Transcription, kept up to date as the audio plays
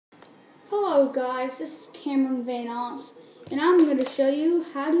Hello guys, this is Cameron Van Oss, and I'm going to show you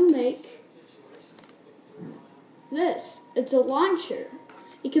how to make this. It's a launcher.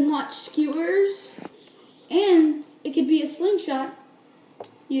 It can launch skewers, and it could be a slingshot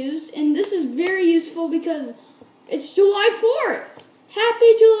used, and this is very useful because it's July 4th.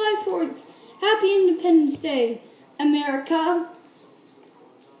 Happy July 4th. Happy Independence Day, America.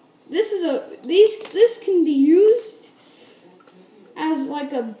 This can be used as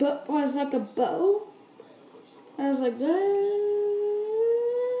like a bow, as like that.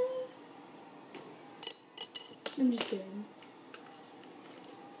 I'm just kidding.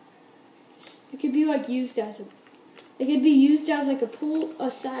 It could be like used as a. It could be used as like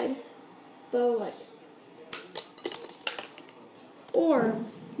a side bow, like. Or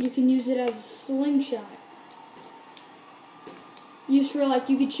you can use it as a slingshot. Used for like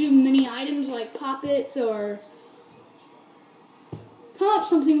you could shoot mini items like poppets or. Come up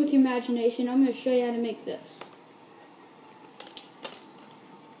something with your imagination. I'm going to show you how to make this.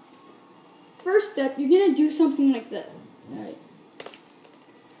 First step, you're going to do something like that. Alright.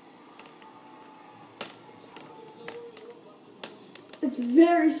 It's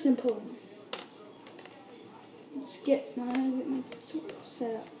very simple. Let's get my tool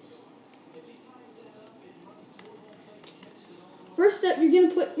set up. First step, you're going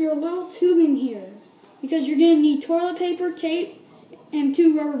to put your little tube in here because you're going to need toilet paper, tape, and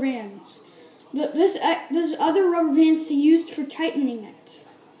 2 rubber bands. But this other rubber bands to use for tightening it.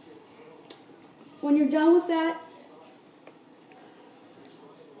 When you're done with that,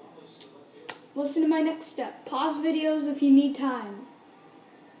 listen to my next step. Pause videos if you need time.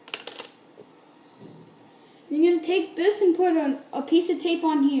 You're going to take this and put a piece of tape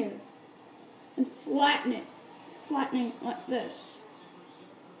on here and flatten it. Flatten it like this.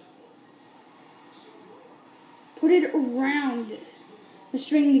 Put it around the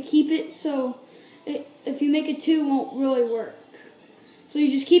string to keep it so if you make a 2, it won't really work. So you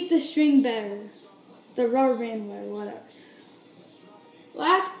just keep the string better, the rubber band better, whatever.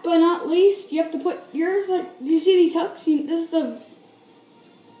 Last but not least, you have to put yours. Like, you see these hooks? This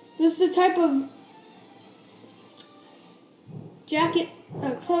is the type of jacket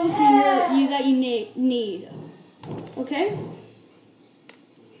clothes hanger that you need. Okay?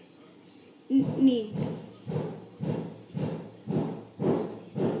 Need.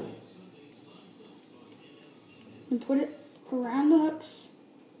 And put it around the hooks.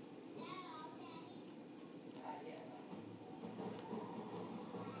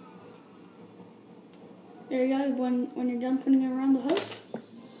 There you go. When you're done putting it around the hooks,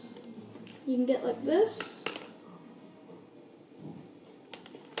 you can get like this.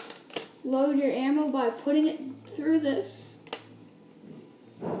 Load your ammo by putting it through this.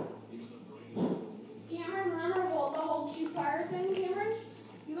 Cameron, remember the whole shoot fire thing, Cameron?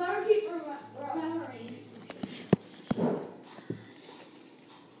 You gotta keep remembering.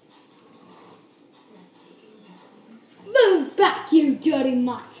 Move back, you dirty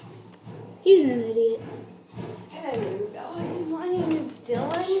mutt. He's an idiot. Hello, guys. My name is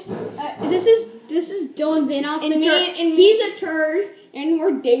Dylan. This is Dylan Van Oss. And he's a turd, and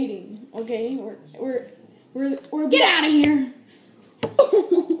we're dating. Okay, we're get out of here.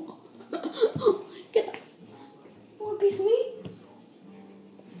 Get the. Want a piece of me?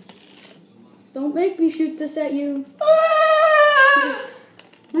 Don't make me shoot this at you. Ah!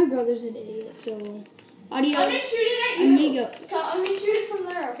 My brother's an idiot, so adios. Let me shoot it at you. Amigo. Let me shoot it from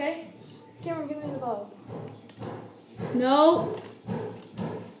there, okay? Cameron, give me the bow. No.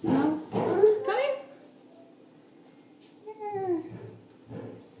 No. Come here.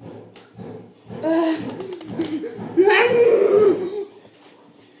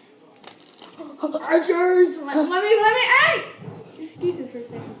 Archers, let me, hey! Just keep it for a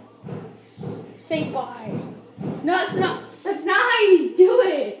second. Say bye. No, that's not how you do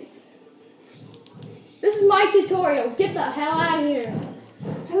it. This is my tutorial. Get the hell out of here.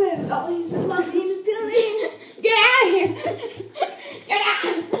 Hello, guys. My name is Dylan. Get out of here. Get out.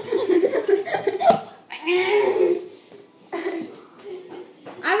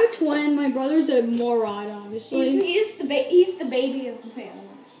 I have a twin. My brother's a moron, obviously. He's the baby of the family.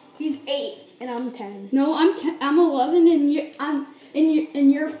 He's 8 and I'm 10. No, I'm 11 and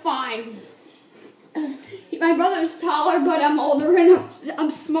you're 5. My brother's taller, but I'm older and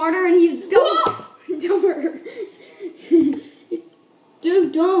I'm smarter, and he's dumber.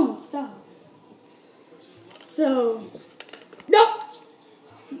 Dude, don't stop. So